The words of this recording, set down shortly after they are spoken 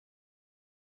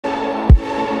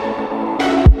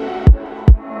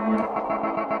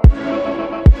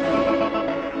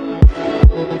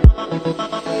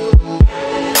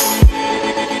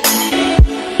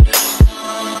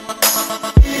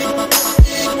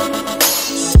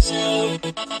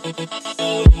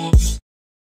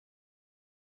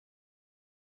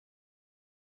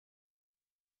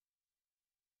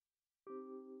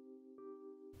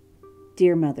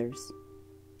Dear mothers,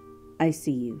 I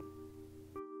see you.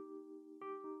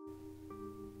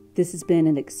 This has been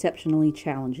an exceptionally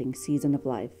challenging season of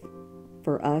life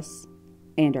for us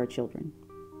and our children.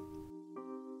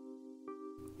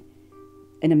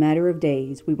 In a matter of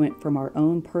days, we went from our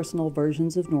own personal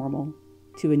versions of normal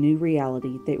to a new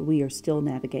reality that we are still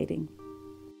navigating.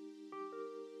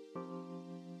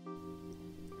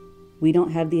 We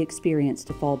don't have the experience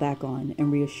to fall back on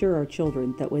and reassure our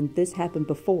children that when this happened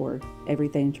before,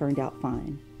 everything turned out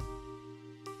fine.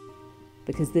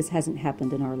 Because this hasn't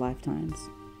happened in our lifetimes.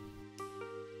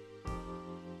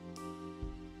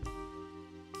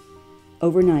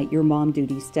 Overnight, your mom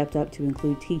duties stepped up to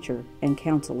include teacher and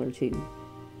counselor too.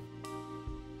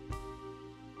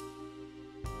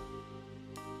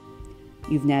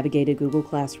 You've navigated Google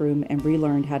Classroom and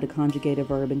relearned how to conjugate a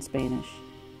verb in Spanish.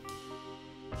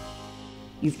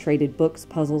 You've traded books,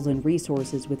 puzzles, and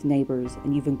resources with neighbors,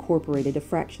 and you've incorporated a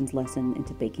fractions lesson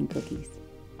into baking cookies.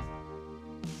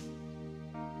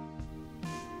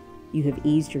 You have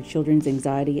eased your children's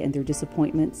anxiety and their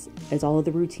disappointments as all of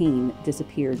the routine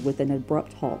disappeared with an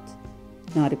abrupt halt,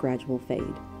 not a gradual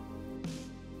fade.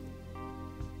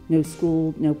 No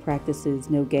school, no practices,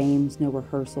 no games, no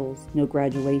rehearsals, no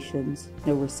graduations,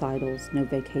 no recitals, no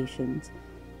vacations.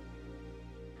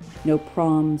 No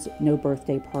proms, no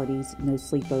birthday parties, no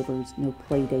sleepovers, no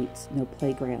play dates, no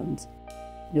playgrounds,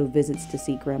 no visits to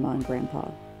see Grandma and Grandpa.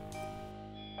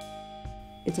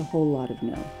 It's a whole lot of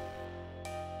no.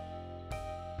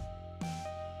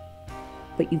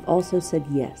 But you've also said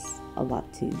yes a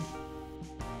lot too.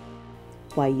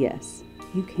 Why, yes,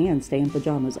 you can stay in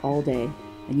pajamas all day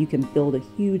and you can build a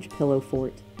huge pillow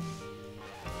fort.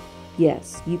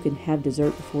 Yes, you can have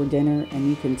dessert before dinner and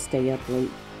you can stay up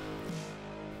late.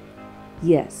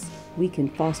 Yes, we can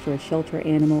foster a shelter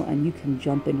animal and you can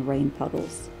jump in rain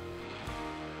puddles.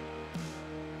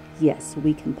 Yes,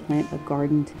 we can plant a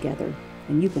garden together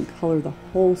and you can color the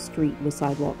whole street with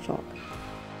sidewalk chalk.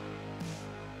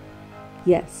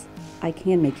 Yes, I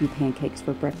can make you pancakes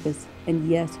for breakfast, and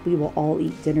yes, we will all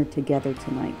eat dinner together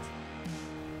tonight.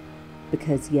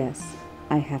 Because yes,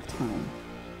 I have time.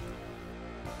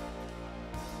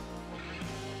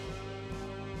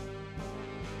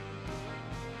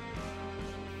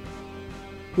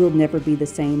 We'll never be the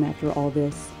same after all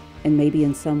this, and maybe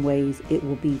in some ways it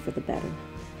will be for the better.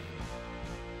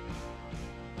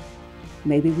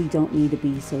 Maybe we don't need to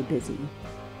be so busy.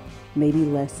 Maybe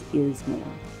less is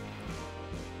more.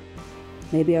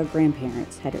 Maybe our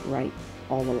grandparents had it right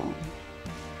all along.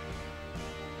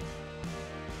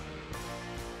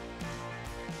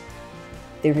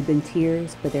 There have been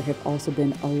tears, but there have also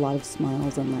been a lot of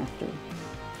smiles and laughter.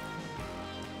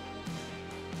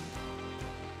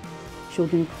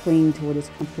 Children cling to what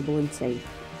is comfortable and safe,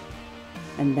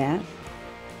 and that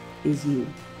is you.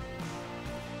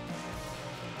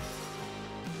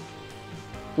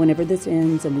 Whenever this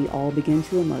ends and we all begin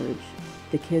to emerge,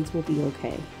 the kids will be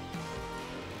okay,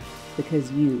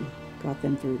 because you got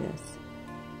them through this.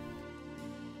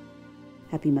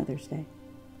 Happy Mother's Day.